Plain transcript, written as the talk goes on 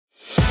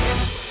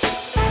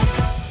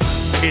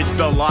It's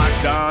the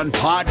Locked On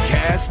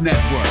Podcast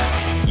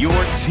Network, your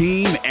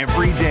team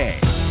every day.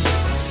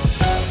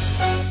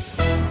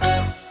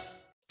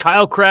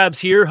 Kyle Krabs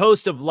here,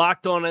 host of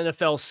Locked On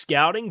NFL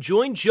Scouting.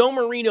 Join Joe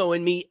Marino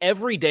and me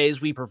every day as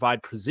we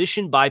provide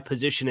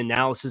position-by-position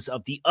analysis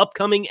of the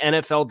upcoming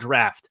NFL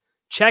Draft.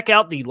 Check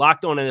out the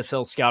Locked On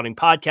NFL Scouting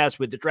podcast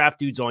with the Draft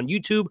Dudes on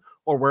YouTube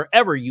or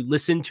wherever you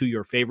listen to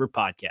your favorite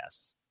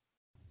podcasts.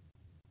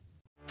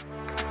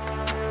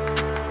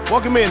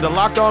 Welcome in to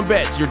Locked On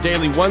Bets, your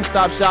daily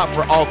one-stop shop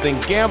for all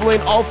things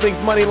gambling, all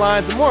things money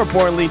lines, and more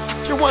importantly,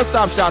 it's your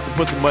one-stop shop to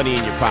put some money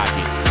in your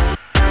pocket.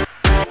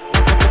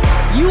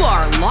 You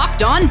are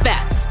Locked On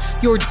Bets,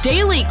 your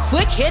daily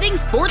quick-hitting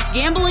sports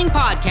gambling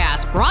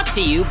podcast brought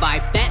to you by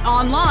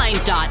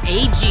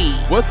betonline.ag.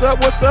 What's up?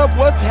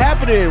 What's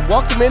happening?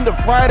 Welcome into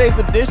Friday's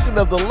edition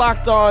of the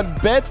Locked On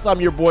Bets. I'm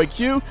your boy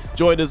Q,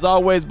 joined as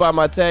always by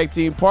my tag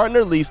team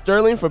partner, Lee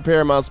Sterling from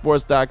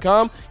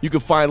ParamountSports.com. You can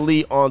find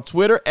Lee on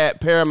Twitter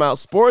at Paramount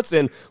Sports.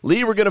 And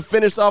Lee, we're going to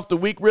finish off the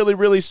week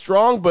really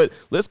strong, but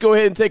let's go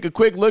ahead and take a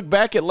quick look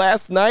back at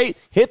last night.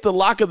 Hit the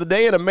lock of the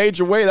day in a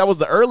major way. That was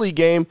the early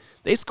game.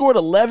 They scored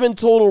 11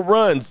 total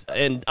runs,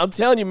 and I'm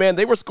telling you, man,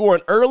 they were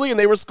scoring early and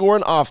they were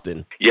scoring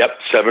often. Yep,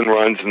 7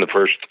 runs in the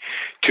first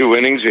 2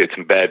 innings. We had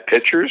some bad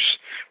pitchers.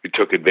 We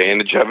took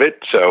advantage of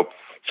it. So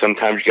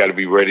sometimes you got to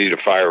be ready to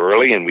fire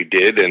early, and we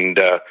did, and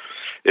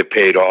it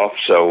paid off.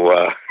 So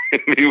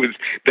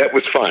that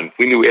was fun.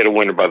 We knew we had a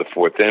winner by the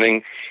 4th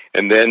inning,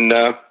 and then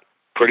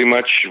pretty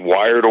much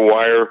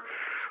wire-to-wire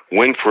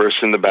win for us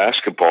in the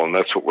basketball, and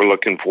that's what we're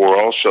looking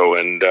for also.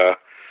 And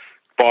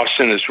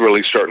Boston is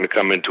really starting to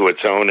come into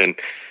its own, and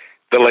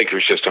the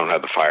Lakers just don't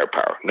have the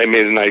firepower. They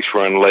made a nice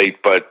run late,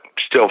 but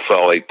still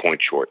fell 8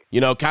 points short. You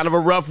know, kind of a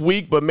rough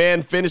week, but,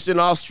 man, finishing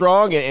off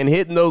strong and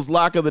hitting those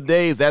lock of the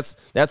days,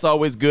 that's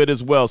always good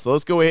as well. So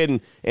let's go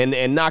ahead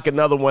and knock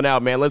another one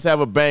out, man. Let's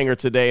have a banger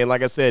today. And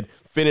like I said,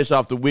 finish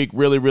off the week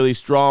really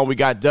strong. We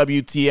got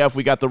WTF.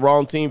 We got the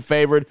wrong team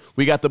favored.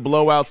 We got the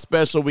blowout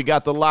special. We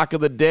got the lock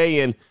of the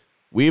day, and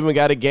we even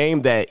got a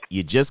game that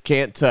you just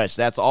can't touch.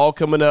 That's all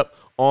coming up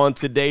on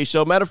today's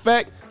show. Matter of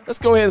fact, let's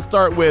go ahead and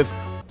start with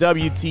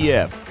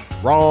WTF,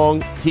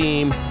 wrong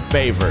team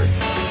favored.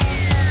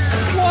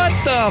 What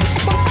the f***?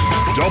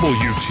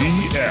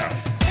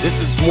 WTF.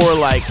 This is more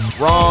like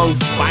wrong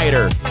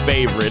fighter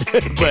favorite,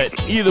 but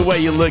either way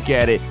you look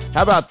at it,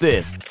 how about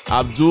this?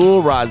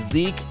 Abdul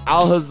Razik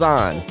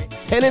Al-Hazan,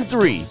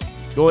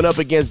 10-3, going up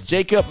against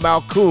Jacob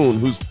Malkoun,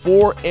 who's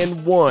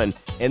 4-1.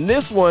 And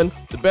this one,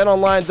 the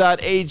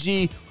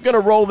betonline.ag, we're going to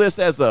roll this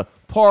as a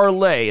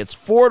parlay. It's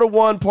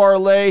 4-1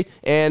 parlay,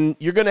 and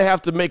you're going to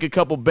have to make a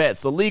couple bets.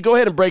 So, Lee, go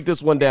ahead and break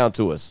this one down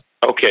to us.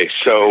 Okay,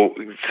 so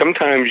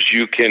sometimes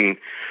you can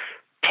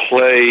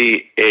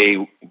play a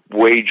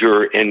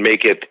wager and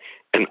make it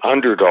an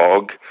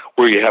underdog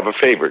where you have a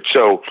favorite.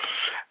 So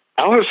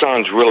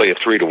Al-Hassan's really a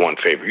 3-1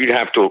 favorite. You'd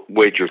have to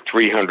wager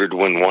 300 to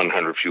win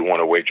 100 if you want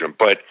to wager him.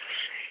 But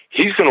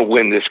he's going to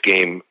win this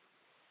game.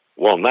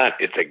 Well,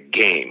 it's a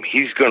game.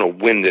 He's going to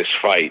win this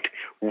fight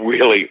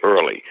really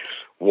early.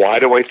 Why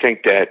do I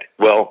think that?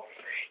 Well,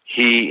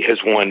 he has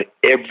won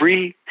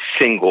every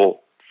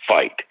single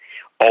fight,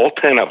 all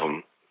 10 of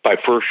them, by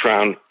first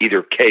round,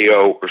 either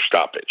KO or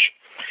stoppage.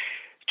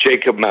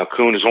 Jacob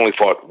Malkoun has only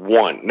fought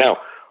 1. Now,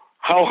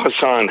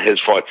 Al-Hassan has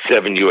fought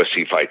 7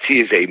 UFC fights. He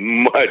is a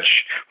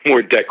much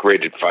more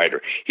decorated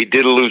fighter. He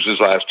did lose his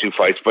last 2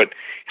 fights, but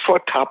he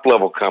fought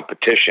top-level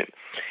competition.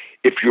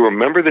 If you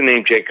remember the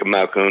name Jacob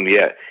Malkoun,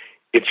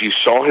 if you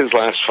saw his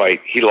last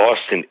fight, he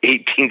lost in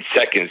 18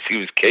 seconds. He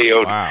was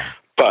KO'd. Wow.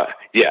 But,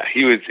 yeah,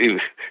 he was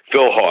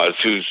Phil Hawes,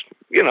 who's,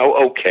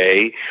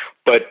 okay,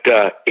 but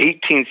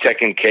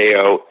 18-second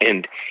KO,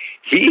 and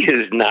he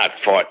has not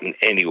fought in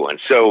anyone.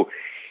 So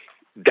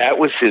that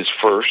was his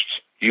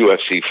first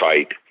UFC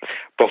fight.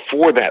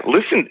 Before that,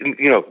 listen,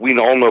 we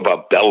all know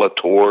about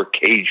Bellator,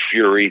 Cage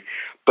Fury,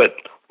 but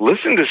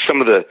listen to some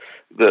of the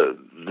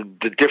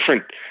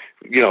different,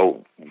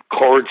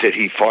 cards that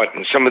he fought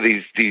in some of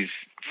these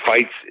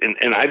fights, and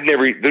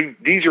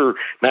these are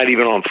not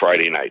even on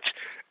Friday nights.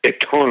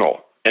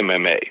 Eternal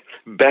MMA,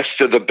 best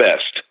of the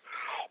best,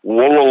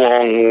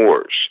 Wollongong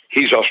Wars.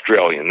 He's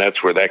Australian.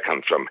 That's where that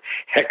comes from.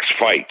 Hex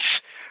Fights,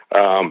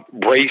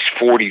 Brace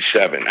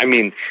 47. I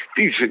mean,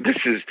 this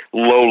is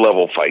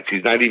low-level fights.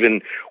 He's not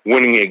even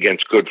winning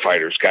against good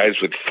fighters, guys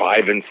with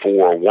 5-4,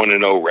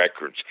 1-0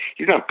 records.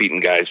 He's not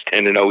beating guys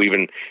 10-0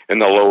 even in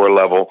the lower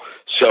level.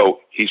 So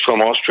he's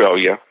from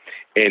Australia,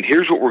 and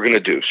here's what we're going to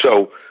do.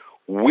 So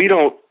we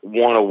don't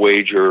want to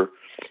wager,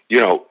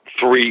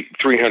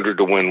 300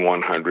 to win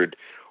 100.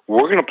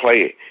 We're going to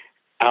play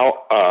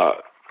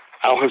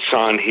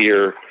Al-Hassan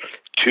here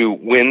to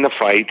win the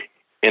fight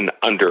in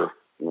under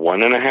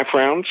 1.5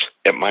 rounds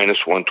at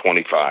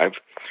 -125.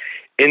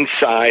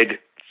 Inside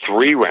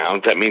 3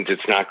 rounds, that means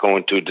it's not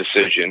going to a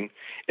decision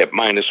at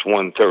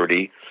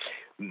 -130.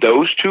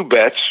 Those 2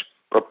 bets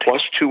are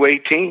plus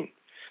 218.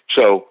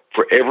 So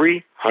for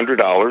every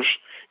 $100,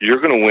 you're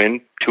going to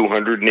win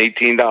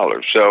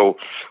 $218. So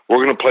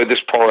we're going to play this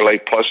parlay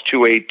plus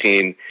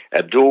 218.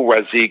 Abdul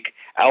Razik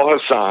Al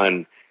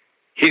Hassan,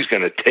 he's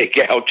going to take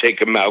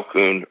a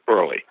Malkoun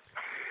early.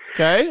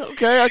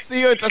 Okay. I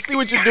see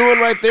what you're doing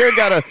right there.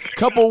 Got a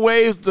couple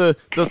ways to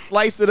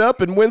slice it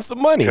up and win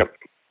some money. Yep.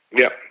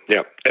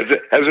 As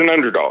an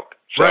underdog.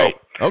 So, right.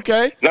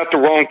 Okay. Not the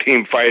wrong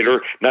team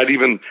fighter, not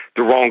even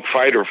the wrong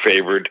fighter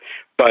favored,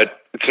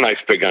 but it's a nice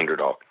big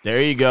underdog.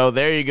 There you go.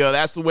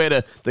 That's the way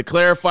to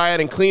clarify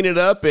it and clean it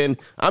up. And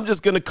I'm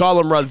just going to call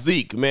him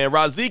Razik, man.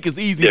 Razik is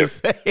easy to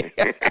say.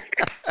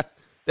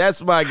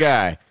 That's my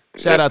guy.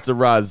 Shout out to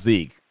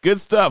Razik. Good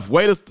stuff.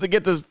 Way to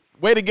get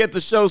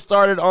the show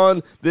started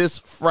on this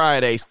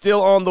Friday.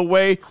 Still on the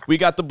way. We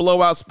got the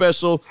blowout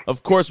special.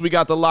 Of course, we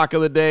got the lock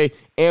of the day,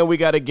 and we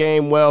got a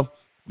game, well,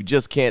 we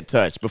just can't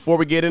touch. Before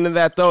we get into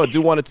that, though, I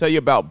do want to tell you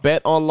about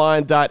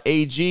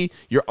betonline.ag,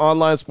 your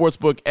online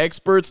sportsbook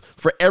experts.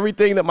 For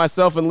everything that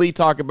myself and Lee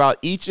talk about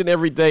each and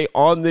every day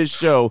on this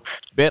show,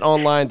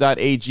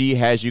 betonline.ag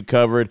has you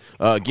covered.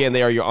 Again,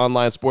 they are your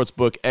online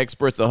sportsbook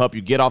experts. They'll help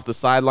you get off the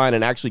sideline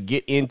and actually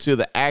get into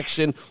the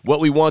action. What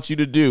we want you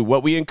to do,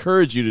 what we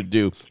encourage you to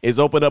do, is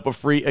open up a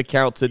free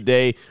account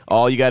today.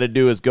 All you got to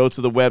do is go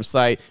to the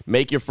website,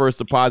 make your first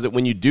deposit.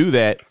 When you do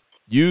that,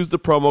 use the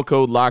promo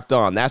code Locked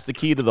On. That's the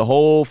key to the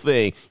whole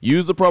thing.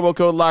 Use the promo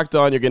code Locked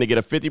On. You're going to get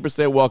a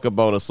 50% welcome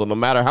bonus. So no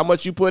matter how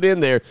much you put in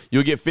there,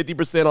 you'll get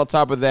 50% on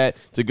top of that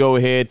to go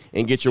ahead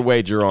and get your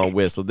wager on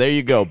with. So there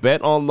you go.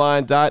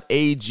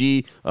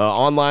 BetOnline.ag,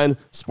 online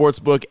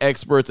sportsbook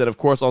experts. And, of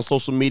course, on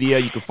social media,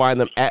 you can find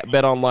them at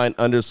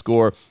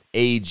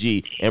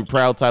BetOnline_AG, and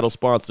proud title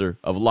sponsor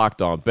of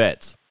Locked On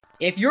Bets.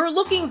 If you're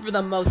looking for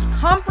the most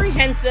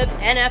comprehensive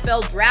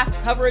NFL draft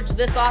coverage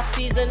this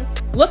offseason,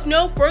 look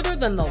no further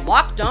than the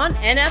Locked On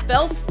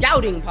NFL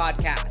Scouting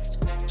Podcast.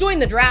 Join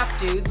the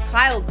draft dudes,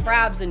 Kyle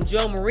Krabs and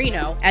Joe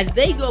Marino, as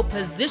they go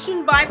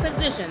position by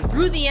position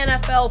through the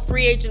NFL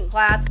free agent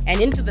class and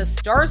into the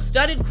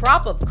star-studded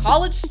crop of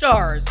college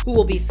stars who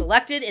will be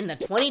selected in the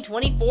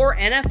 2024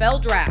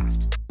 NFL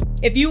Draft.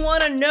 If you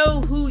want to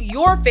know who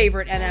your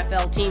favorite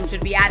NFL team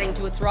should be adding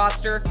to its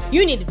roster,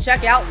 you need to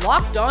check out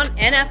Locked On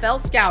NFL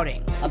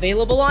Scouting,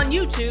 available on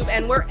YouTube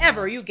and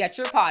wherever you get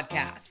your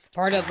podcasts.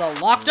 Part of the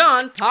Locked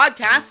On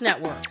Podcast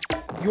Network,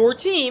 your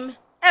team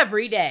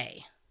every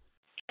day.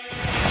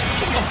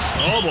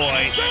 Oh,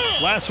 boy.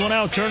 Last one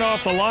out, turn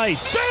off the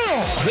lights.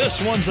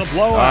 This one's a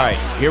blowout. All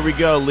right, here we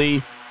go,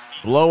 Lee.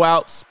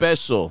 Blowout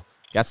special.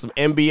 Got some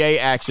NBA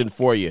action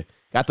for you.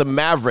 Got the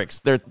Mavericks.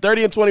 They're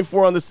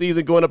 30-24 on the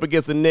season, going up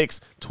against the Knicks,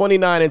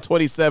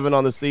 29-27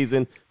 on the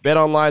season.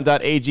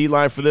 BetOnline.ag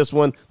line for this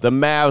one. The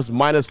Mavs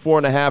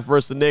 -4.5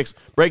 versus the Knicks.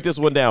 Break this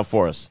one down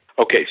for us.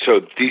 Okay,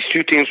 so these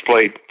two teams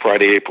played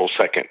Friday, April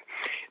 2nd.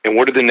 And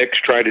what did the Knicks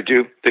try to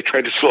do? They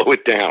tried to slow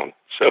it down.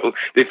 So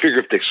they figure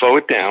if they slow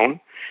it down,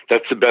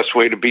 that's the best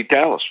way to beat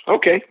Dallas.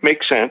 Okay,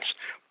 makes sense.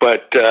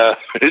 But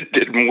it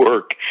didn't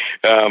work.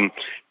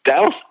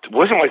 Dallas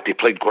wasn't like they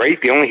played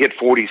great. They only hit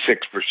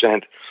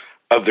 46%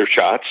 of their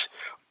shots,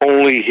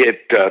 only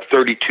hit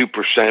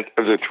 32%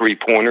 of their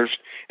three-pointers,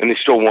 and they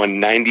still won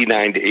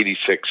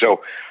 99-86.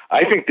 So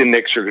I think the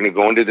Knicks are going to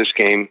go into this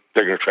game.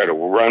 They're going to try to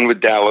run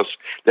with Dallas.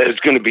 That is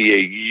going to be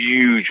a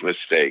huge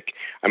mistake.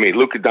 I mean,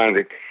 Luka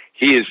Doncic,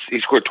 he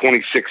scored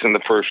 26 in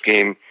the first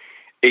game,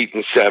 8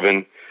 and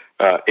 7,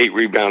 8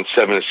 rebounds,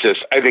 7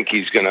 assists. I think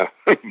he's going to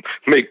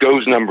make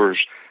those numbers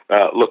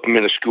look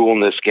minuscule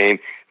in this game.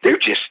 They're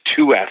just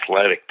too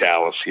athletic,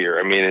 Dallas, here.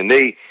 I mean, and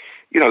they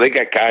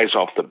got guys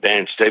off the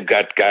bench. They've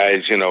got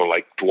guys,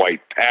 like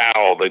Dwight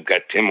Powell. They've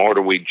got Tim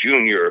Hardaway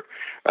Jr.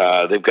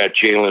 They've got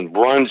Jalen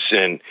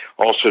Brunson,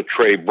 also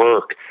Trey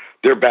Burke.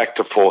 They're back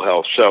to full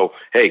health. So,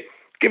 hey,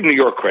 give New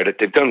York credit.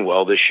 They've done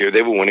well this year. They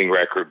have a winning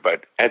record.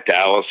 But at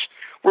Dallas,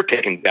 we're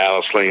taking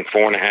Dallas laying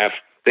 4.5.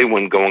 They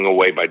win going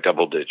away by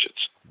double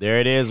digits. There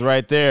it is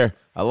right there.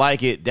 I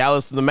like it.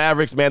 Dallas and the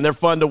Mavericks, man, they're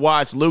fun to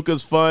watch.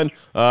 Luka's fun.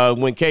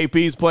 When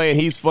KP's playing,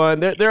 he's fun.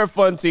 They're a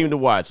fun team to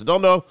watch. I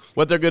don't know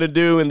what they're going to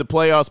do in the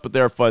playoffs, but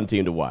they're a fun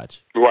team to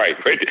watch. Right.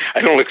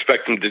 I don't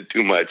expect them to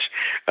do much.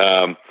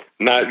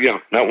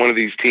 Not one of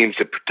these teams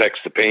that protects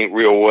the paint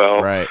real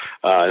well. Right.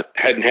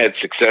 Hadn't had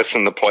success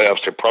in the playoffs.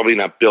 They're probably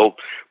not built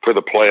for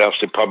the playoffs.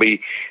 They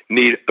probably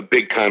need a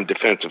big-time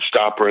defensive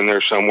stopper in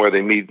there somewhere.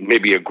 They need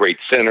maybe a great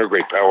center,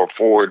 great power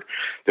forward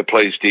that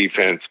plays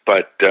defense.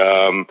 But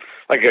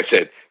like I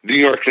said, the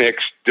New York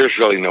Knicks, there's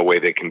really no way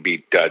they can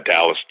beat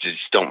Dallas.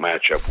 Just don't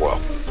match up well.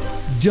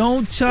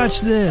 Don't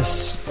touch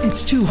this.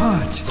 It's too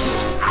hot.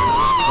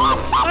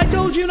 I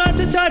told you not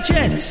to touch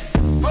it.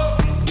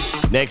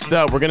 Next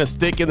up, we're going to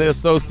stick in the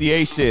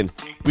association.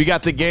 We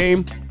got the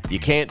game you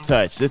can't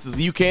touch.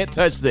 You can't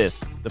touch this.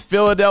 The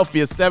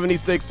Philadelphia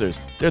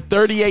 76ers. They're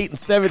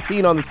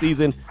 38-17 on the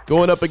season,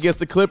 going up against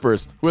the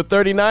Clippers, who are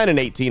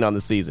 39-18 on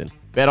the season.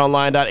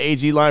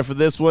 BetOnline.ag line for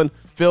this one.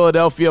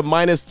 Philadelphia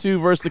 -2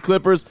 versus the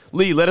Clippers.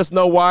 Lee, let us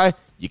know why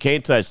you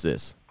can't touch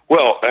this.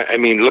 Well, I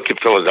mean, look at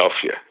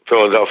Philadelphia.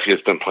 Philadelphia's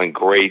been playing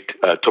great.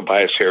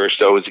 Tobias Harris,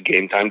 though, is a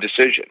game-time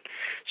decision.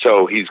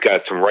 So he's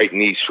got some right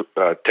knee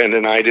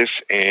tendonitis,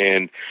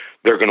 and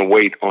they're going to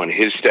wait on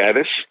his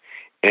status.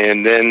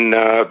 And then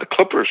the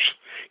Clippers,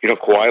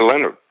 Kawhi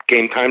Leonard,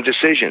 game time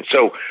decision.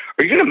 So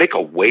are you going to make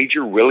a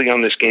wager really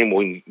on this game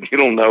when you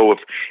don't know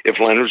if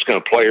Leonard's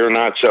going to play or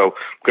not? So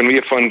it's going to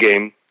be a fun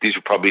game. These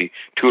are probably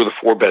two of the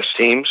four best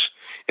teams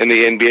in the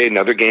NBA.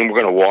 Another game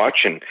we're going to watch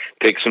and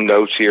take some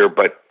notes here,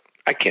 but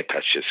I can't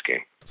touch this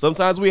game.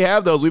 Sometimes we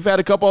have those. We've had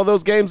a couple of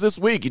those games this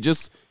week. You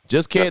just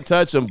can't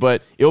touch them,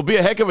 but it'll be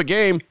a heck of a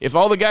game. If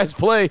all the guys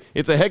play,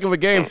 it's a heck of a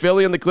game.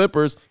 Philly and the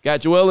Clippers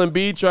got Joel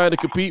Embiid trying to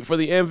compete for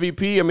the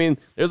MVP. I mean,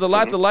 there's a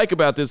lot to like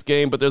about this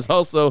game, but there's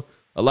also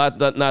a lot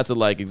not to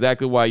like.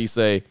 Exactly why you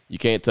say you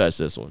can't touch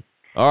this one.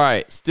 All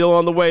right, still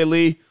on the way,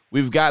 Lee.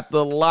 We've got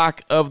the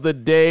lock of the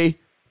day.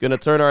 Going to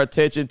turn our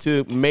attention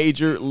to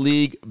Major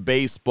League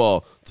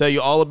Baseball. Tell you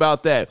all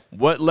about that.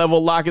 What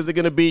level lock is it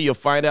going to be? You'll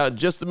find out in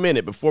just a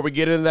minute. Before we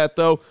get into that,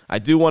 though, I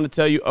do want to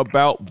tell you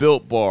about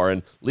Built Bar.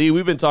 And, Lee,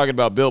 we've been talking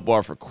about Built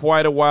Bar for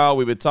quite a while.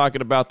 We've been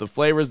talking about the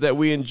flavors that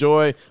we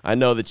enjoy. I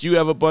know that you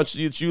have a bunch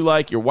that you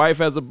like. Your wife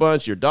has a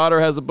bunch. Your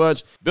daughter has a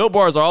bunch. Built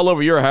Bars are all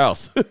over your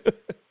house.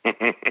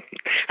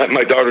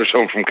 My daughter's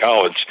home from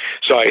college,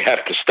 so I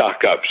have to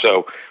stock up.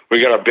 So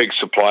we got our big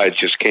supply. It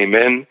just came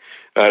in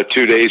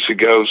 2 days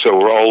ago, so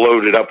we're all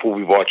loaded up. We'll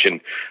be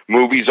watching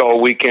movies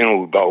all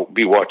weekend. We'll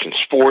be watching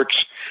sports.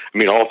 I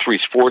mean, all three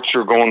sports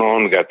are going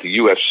on. We got the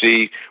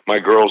UFC. My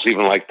girls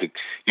even like the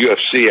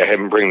UFC. I have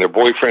them bring their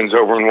boyfriends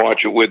over and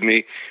watch it with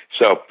me.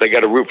 So they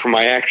got to root for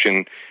my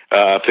action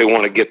if they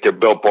want to get their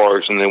Built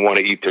Bars and they want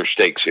to eat their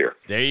steaks here.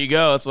 There you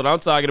go. That's what I'm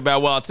talking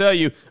about. Well, I'll tell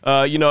you,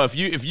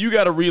 if you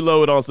got to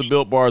reload on some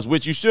Built Bars,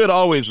 which you should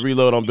always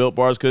reload on Built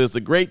Bars because it's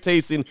a great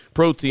tasting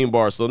protein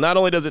bar. So not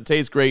only does it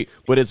taste great,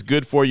 but it's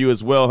good for you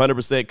as well.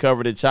 100%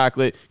 covered in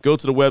chocolate. Go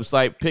to the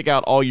website, pick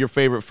out all your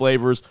favorite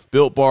flavors,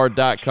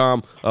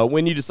 BuiltBar.com.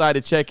 When you decide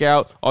to check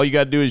out, all you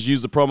got to do is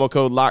use the promo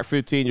code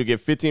LOCK15. You'll get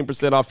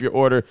 15% off your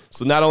order.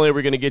 So not only are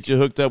we going to get you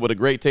hooked up with a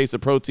great taste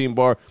of protein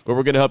bar, but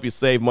we're going to help you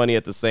save money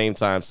at the same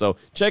time. So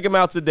check them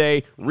out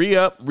today.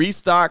 Re-up,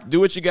 restock,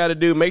 do what you got to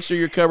do. Make sure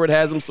your cupboard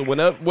has them so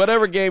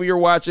whatever game you're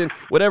watching,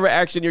 whatever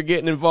action you're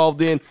getting involved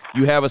in,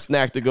 you have a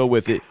snack to go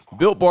with it.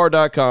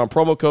 BuiltBar.com,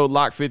 promo code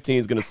LOCK15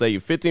 is going to save you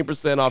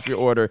 15% off your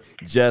order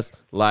just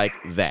like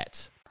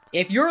that.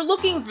 If you're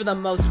looking for the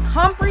most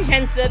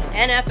comprehensive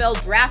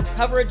NFL draft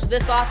coverage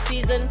this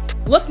offseason,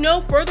 look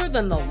no further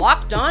than the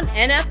Locked On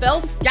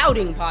NFL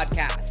Scouting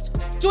Podcast.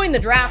 Join the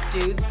draft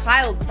dudes,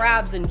 Kyle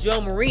Krabs and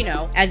Joe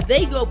Marino, as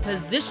they go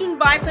position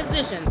by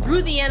position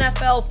through the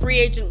NFL free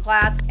agent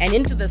class and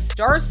into the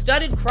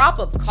star-studded crop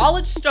of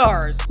college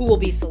stars who will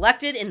be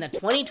selected in the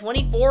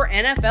 2024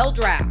 NFL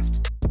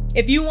Draft.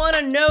 If you want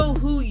to know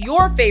who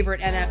your favorite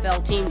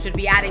NFL team should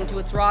be adding to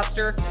its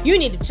roster, you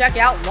need to check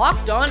out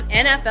Locked On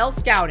NFL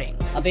Scouting,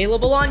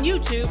 available on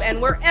YouTube and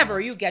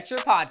wherever you get your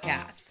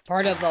podcasts.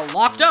 Part of the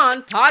Locked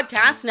On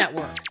Podcast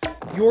Network,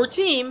 your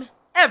team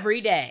every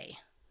day.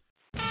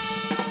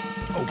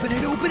 Open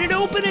it, open it,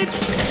 open it!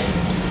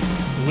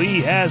 Lee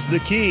has the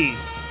key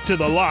to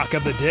the lock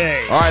of the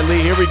day. All right,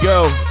 Lee, here we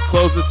go. Let's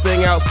close this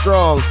thing out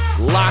strong.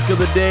 Lock of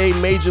the day,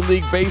 Major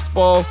League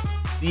Baseball.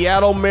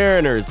 Seattle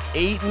Mariners,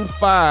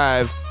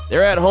 8-5.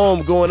 They're at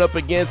home going up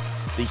against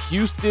the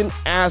Houston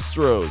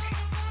Astros.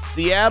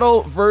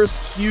 Seattle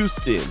versus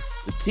Houston.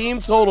 The team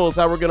total is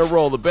how we're going to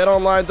roll. The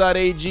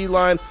betonline.ag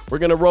line, we're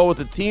going to roll with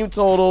the team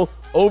total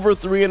over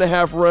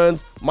 3.5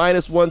 runs,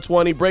 minus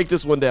 120. Break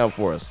this one down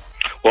for us.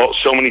 Well,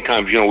 so many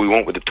times, we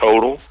went with the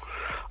total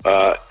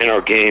in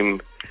our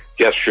game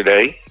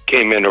yesterday.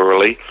 Came in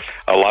early.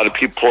 A lot of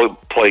people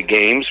play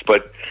games,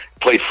 but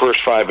play first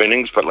 5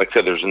 innings. But like I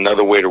said, there's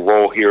another way to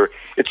roll here.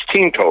 It's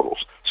team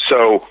totals.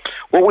 So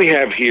what we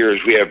have here is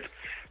we have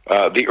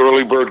the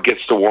early bird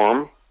gets the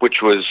worm,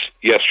 which was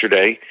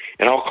yesterday.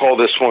 And I'll call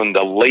this one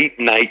the late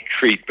night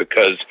treat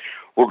because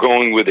we're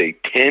going with a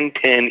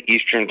 10:10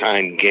 Eastern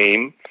time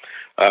game.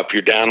 If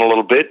you're down a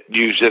little bit,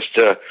 use this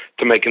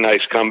to make a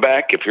nice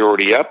comeback. If you're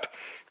already up,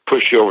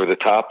 push you over the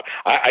top.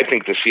 I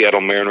think the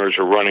Seattle Mariners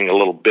are running a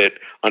little bit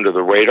under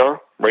the radar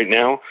right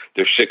now.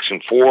 They're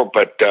 6-4,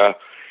 but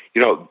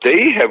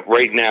they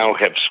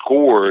have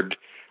scored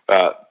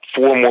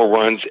 4 more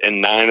runs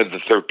in 9 of the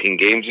 13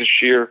 games this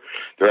year.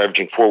 They're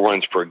averaging 4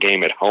 runs per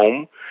game at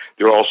home.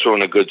 They're also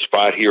in a good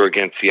spot here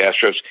against the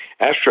Astros.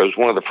 Astros,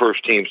 one of the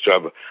first teams to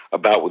have a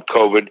bout with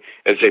COVID,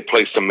 as they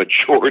placed a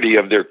majority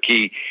of their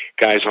key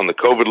guys on the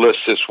COVID list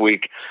this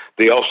week.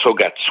 They also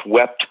got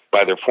swept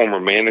by their former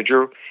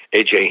manager,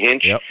 A.J.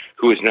 Hinch,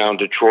 who is now in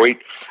Detroit.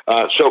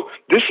 So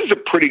this is a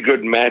pretty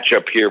good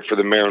matchup here for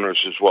the Mariners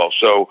as well.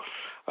 So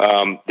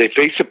they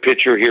face a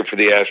pitcher here for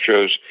the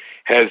Astros,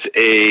 has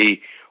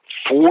a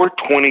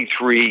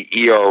 4.23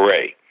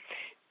 ERA.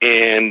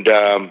 And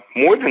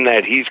more than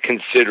that, he's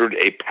considered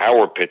a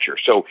power pitcher.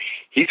 So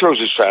he throws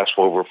his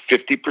fastball over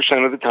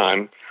 50% of the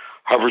time,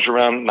 hovers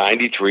around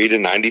 93 to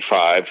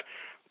 95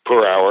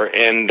 per hour.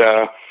 And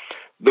the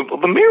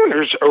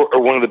Mariners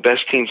are one of the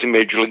best teams in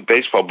Major League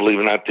Baseball, believe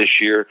it or not, this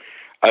year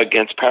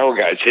against power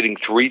guys, hitting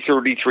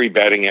 .333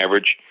 batting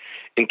average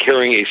and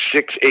carrying a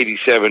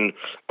 .687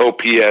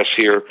 OPS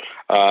here.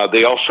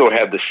 They also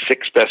have the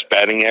 6th best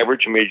batting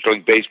average in Major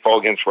League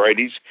Baseball against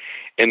righties,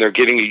 and they're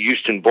getting a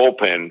Houston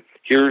bullpen.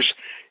 Here's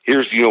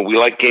we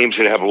like games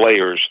that have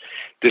layers.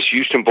 This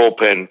Houston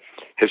bullpen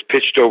has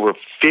pitched over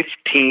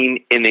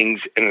 15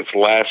 innings in its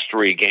last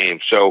 3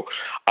 games. So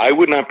I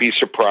would not be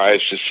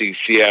surprised to see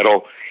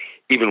Seattle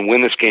even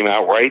win this game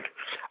outright.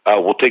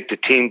 We'll take the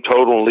team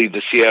total and leave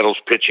the Seattle's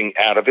pitching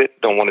out of it.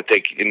 Don't want to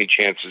take any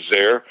chances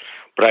there.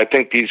 But I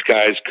think these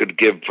guys could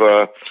give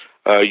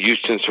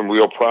Houston some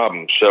real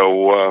problems.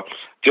 So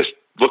just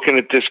looking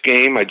at this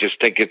game, I just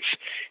think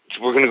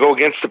we're going to go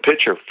against the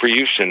pitcher for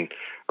Houston.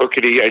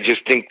 Urquidy, I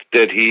just think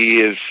that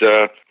he's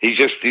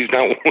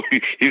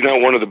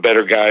not one of the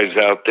better guys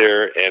out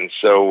there, and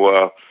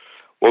so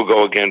we'll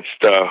go against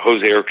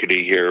Jose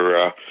Urquidy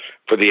here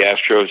for the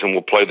Astros, and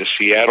we'll play the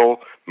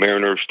Seattle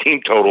Mariners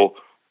team total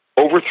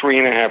over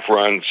 3.5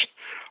 runs,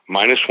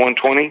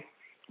 -120,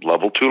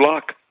 level 2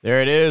 lock.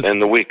 There it is.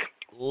 End the week.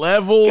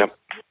 Level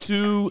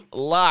 2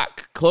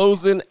 lock.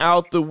 Closing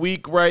out the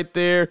week right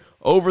there.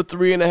 Over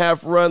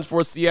 3.5 runs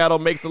for Seattle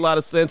makes a lot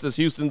of sense as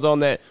Houston's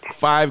on that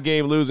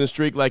 5-game losing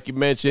streak, like you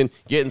mentioned,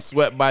 getting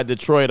swept by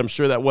Detroit. I'm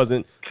sure that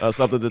wasn't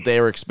something that they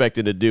were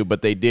expecting to do,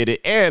 but they did it,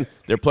 and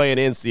they're playing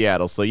in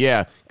Seattle. So,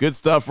 yeah, good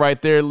stuff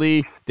right there,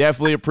 Lee.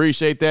 Definitely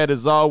appreciate that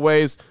as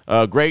always.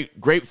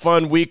 Great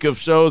fun week of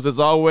shows as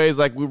always.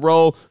 Like we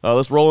roll,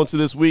 let's roll into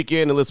this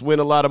weekend and let's win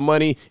a lot of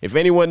money. If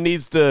anyone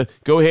needs to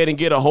go ahead and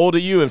get a hold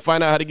of you and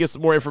find out how to get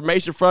some more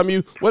information from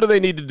you, what do they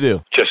need to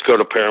do? Just go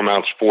to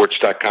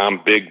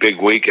ParamountSports.com. Big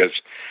week, as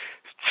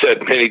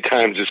said many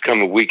times, this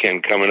coming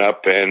weekend coming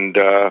up, and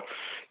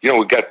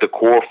we've got the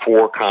Core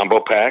 4 combo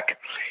pack.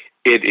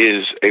 It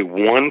is a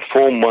 1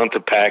 full month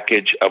of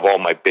package of all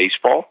my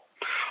baseball,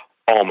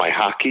 all my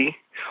hockey,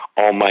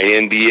 all my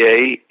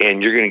NBA,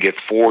 and you're going to get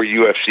 4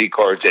 UFC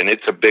cards, and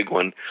it's a big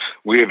one.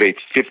 We have a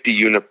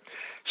 50-unit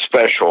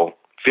special,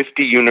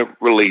 50-unit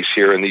release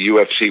here in the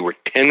UFC. We're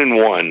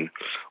 10-1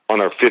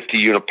 on our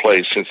 50-unit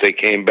plays since they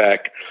came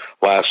back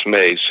last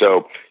May.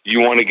 So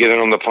you want to get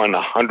in on the fun,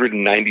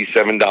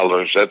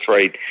 $197. That's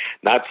right,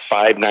 not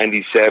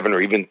 $597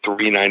 or even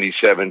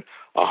 $397.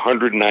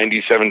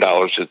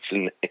 $197. It's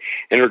an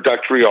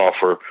introductory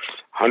offer.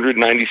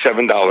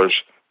 $197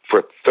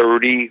 for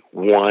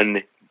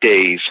 31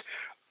 days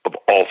of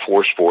all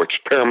 4 sports.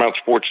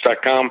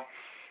 ParamountSports.com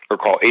or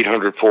call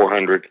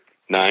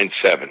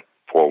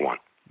 800-400-9741.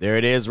 There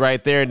it is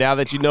right there. Now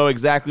that you know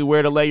exactly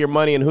where to lay your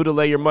money and who to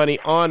lay your money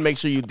on, make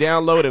sure you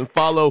download and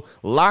follow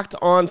Locked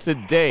On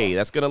Today.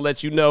 That's going to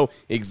let you know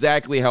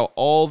exactly how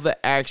all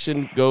the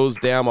action goes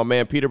down. My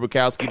man Peter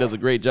Bukowski does a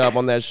great job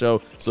on that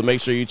show, so make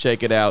sure you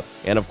check it out.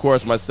 And, of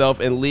course, myself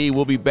and Lee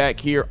will be back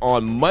here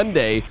on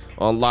Monday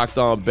on Locked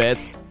On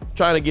Bets,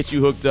 trying to get you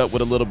hooked up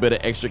with a little bit of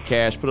extra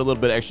cash, put a little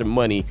bit of extra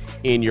money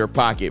in your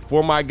pocket.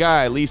 For my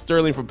guy, Lee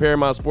Sterling from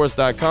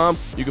ParamountSports.com,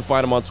 you can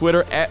find him on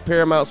Twitter at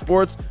Paramount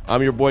Sports.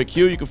 I'm your boy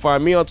Q. You can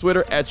find me on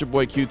Twitter at your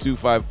boy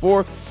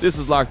Q254. This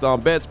is Locked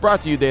On Bets, brought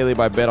to you daily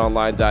by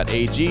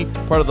BetOnline.ag,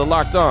 part of the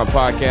Locked On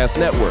Podcast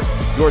Network.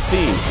 Your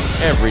team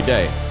every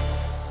day.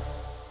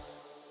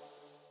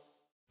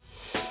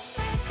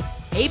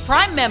 Hey,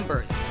 Prime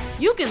members,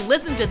 you can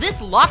listen to this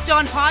Locked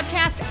On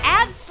podcast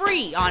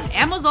ad-free on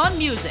Amazon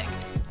Music.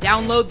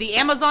 Download the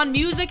Amazon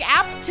Music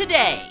app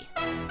today.